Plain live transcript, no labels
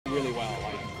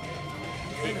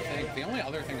The only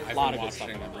other thing I've been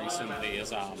watching recently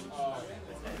is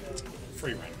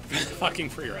Free Run. Fucking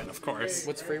Free Run, of course.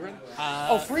 What's Free Run?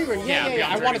 Oh, Free Run. Yeah.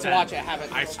 I wanted to watch it. I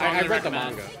haven't. I read the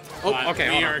manga. Oh, okay.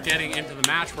 We are getting into the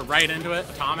match. We're right into it.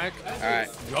 Atomic. All right.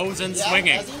 Goes in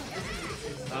swinging.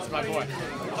 That's my boy.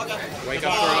 Wake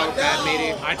up, throw, bad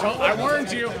meaty. I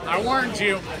warned you. I warned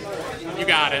you. You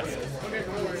got it.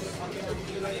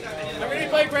 I'm ready to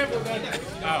play grapple gun.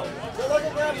 Oh.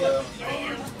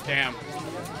 Damn.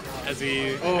 As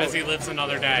he lives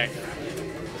another day.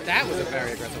 That was a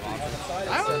very aggressive option.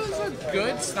 That was a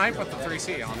good snipe with the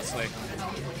 3C, honestly.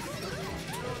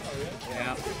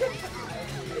 Yeah.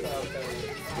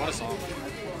 What a song.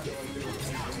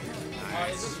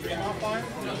 Nice.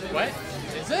 What?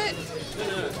 Is it?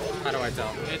 How do I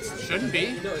tell? It shouldn't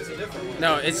be.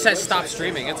 No, it says stop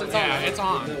streaming. It's on. Yeah, it's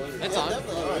on. It's on.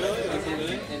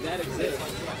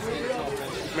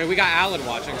 I mean, we got Alan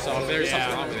watching, so if there's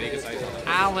something wrong with it, you can say something.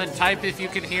 Alan, type if you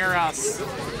can hear us.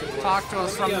 Talk to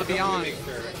us from the beyond.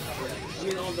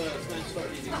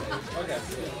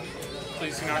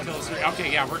 Please do not kill us.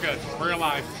 Okay, yeah, we're good. We're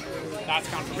alive. That's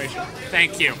confirmation.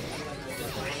 Thank you.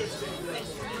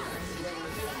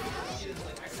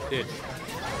 Dude,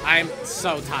 I'm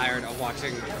so tired of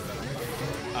watching.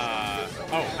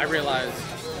 Oh, I realized.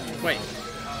 Wait.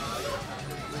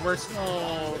 We're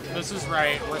still. This is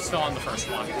right. We're still on the first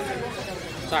one.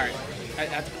 Sorry.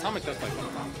 Atomic does play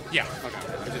Phonon. Yeah. Okay.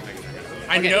 I did think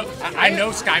I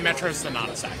know SKYMETRO's the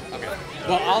Nanase. Okay.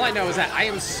 Well, all I know is that I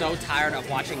am so tired of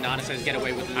watching Nanase get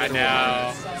away with murder.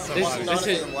 I know. So this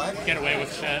is get away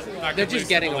with shit. They're just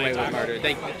getting away with murder.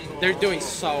 They're doing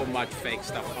so much fake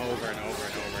stuff over and over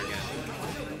and over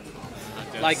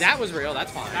again. Like that was real.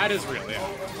 That's fine. That is real.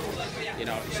 Yeah. You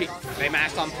know, they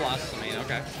mashed on plus. I mean,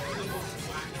 okay.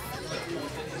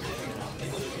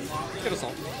 Good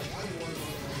assault.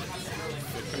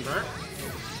 Good convert.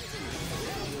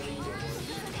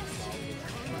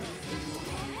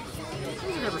 That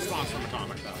was a good response from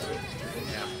Atomic, though.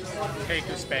 Yeah. Take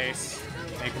your space.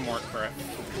 Make him work for it.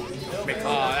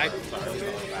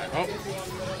 Oh.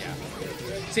 Yeah.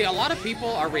 See, a lot of people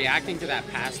are reacting to that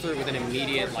pass-through with an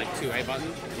immediate, like, 2A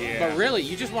button. Yeah. But really,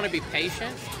 you just want to be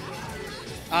patient.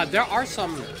 There are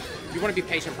some... You want to be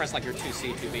patient, press like your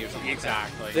 2C, 2B or something.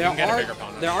 Exactly. Like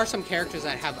that. There are some characters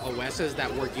that have OSs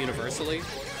that work universally.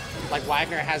 Like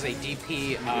Wagner has a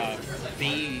DP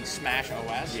B smash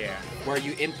OS, where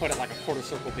you input it like a quarter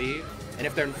circle B, and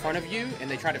if they're in front of you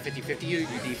and they try to 50-50 you, you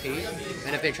DP,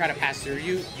 and if they try to pass through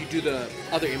you, you do the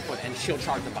other input and shield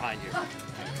charge them behind you.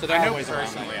 So there are ways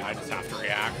around that. I just have to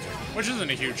react, which isn't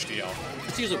a huge deal.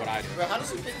 It's usually what I do. But how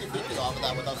does he 50-50 off of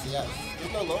that without CS?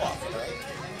 There's no low option, right?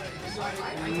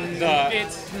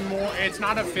 It's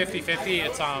not a 50-50.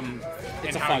 It's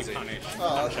It's a how fuzzy. you punish.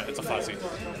 Oh, okay. It's a fuzzy.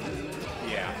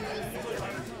 Yeah.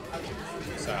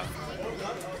 So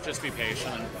just be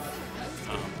patient.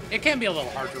 It can be a little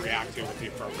hard to react to with the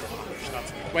appropriate punish.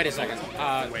 That's good. Wait a second.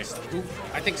 Waste.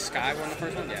 I think Sky won the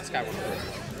first one. Yeah, Sky won the first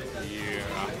one. Yeah.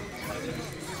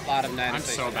 A lot of Nanase. I'm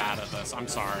so bad at this. I'm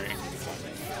sorry.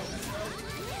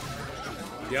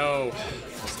 Yo,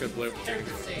 that's good blue.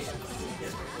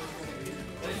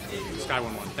 Sky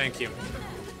 1-1. Thank you.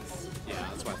 Yeah,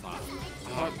 that's what I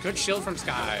thought. Good shield from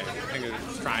Sky. I think he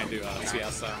was trying to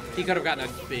CS though. He could have gotten a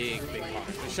big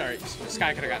punish. Sorry,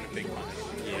 Sky could have gotten a big punish.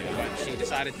 Yeah. But she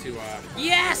decided to.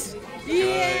 Yes!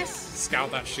 Yes! Scout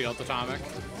that shield, Atomic.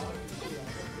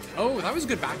 Oh, that was a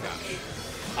good backdash.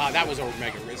 That was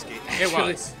mega risky. It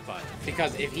was, but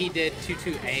because if he did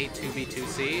 2-2A, 2B,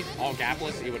 2C, all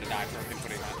gapless, he would have died from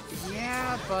inputting that.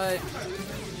 Yeah, but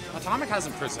Atomic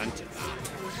hasn't presented that.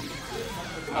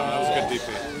 Oh, that was a good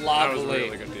DP. Lovely. That was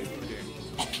really good DP.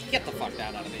 Get the fuck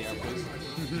down out of the air, please.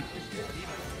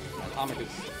 Atomic has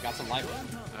got some life.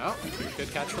 Oh,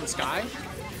 good catch from Sky.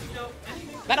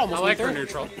 That almost I like went her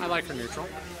through. neutral. I like her neutral.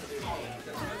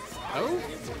 Oh,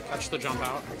 catch the jump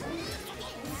out.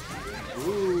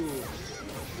 Ooh.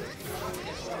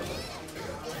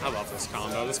 I love this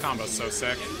combo. This combo's so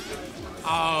sick.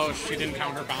 Oh, she didn't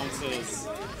count her bounces.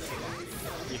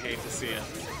 You hate to see it.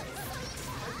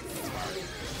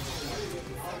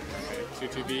 Okay,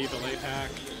 2-2B, delay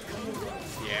attack.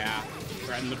 Yeah,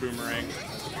 threaten the boomerang.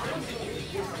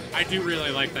 I do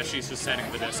really like that she's just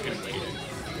setting the disc and waiting.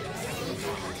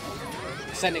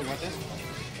 Sending what this?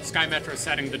 SKYMETRO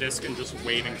setting the disc and just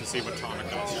waiting to see what Atomic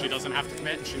does. She doesn't have to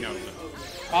commit, and she knows it.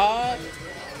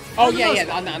 Oh yeah,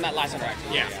 on that last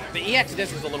interaction. Yeah. The EX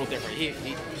disc was a little different. She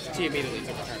immediately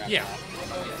took a turn after Yeah.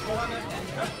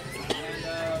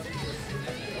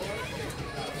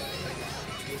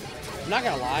 that. not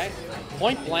gonna lie,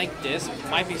 point blank disc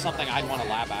might be something I'd want to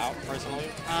lab out personally.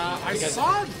 I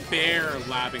saw Bear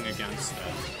labbing against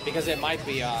it Because it might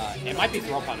be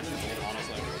throw punishment,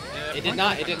 honestly. It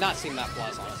did not seem that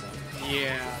plus, honestly.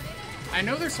 Yeah. I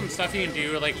know there's some stuff you can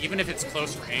do, like even if it's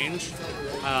close range,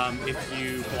 if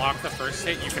you block the first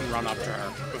hit, you can run up to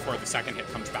her before the second hit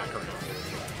comes back around.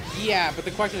 Yeah, but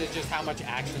the question is just how much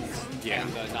actions Yeah.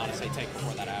 can the Nanase take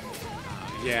before that happens.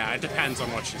 Yeah, it depends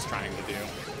on what she's trying to do.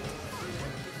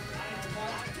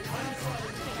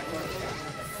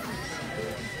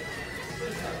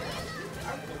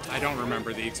 I don't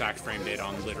remember the exact frame data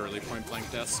on literally point blank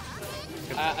disc.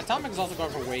 Atomic is also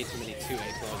going for way too many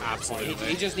 2A throws. Absolutely.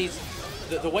 He just needs...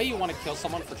 The way you want to kill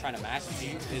someone for trying to mash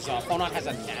is Phonon has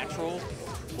a natural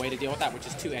way to deal with that, which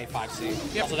is 2A,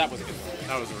 5C. Yep. Also, that was a good throw.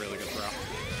 That was a really good throw.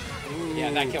 Ooh.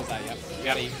 Yeah, that kills that, yep.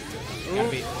 Gotta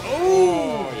be.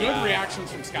 Oh, good yeah.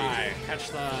 reactions from Sky. Catch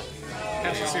the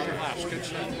super flash. Good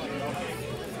shit.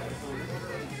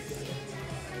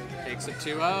 Takes it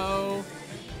 2-0.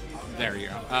 There you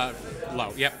go.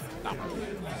 Low. Yep, that one.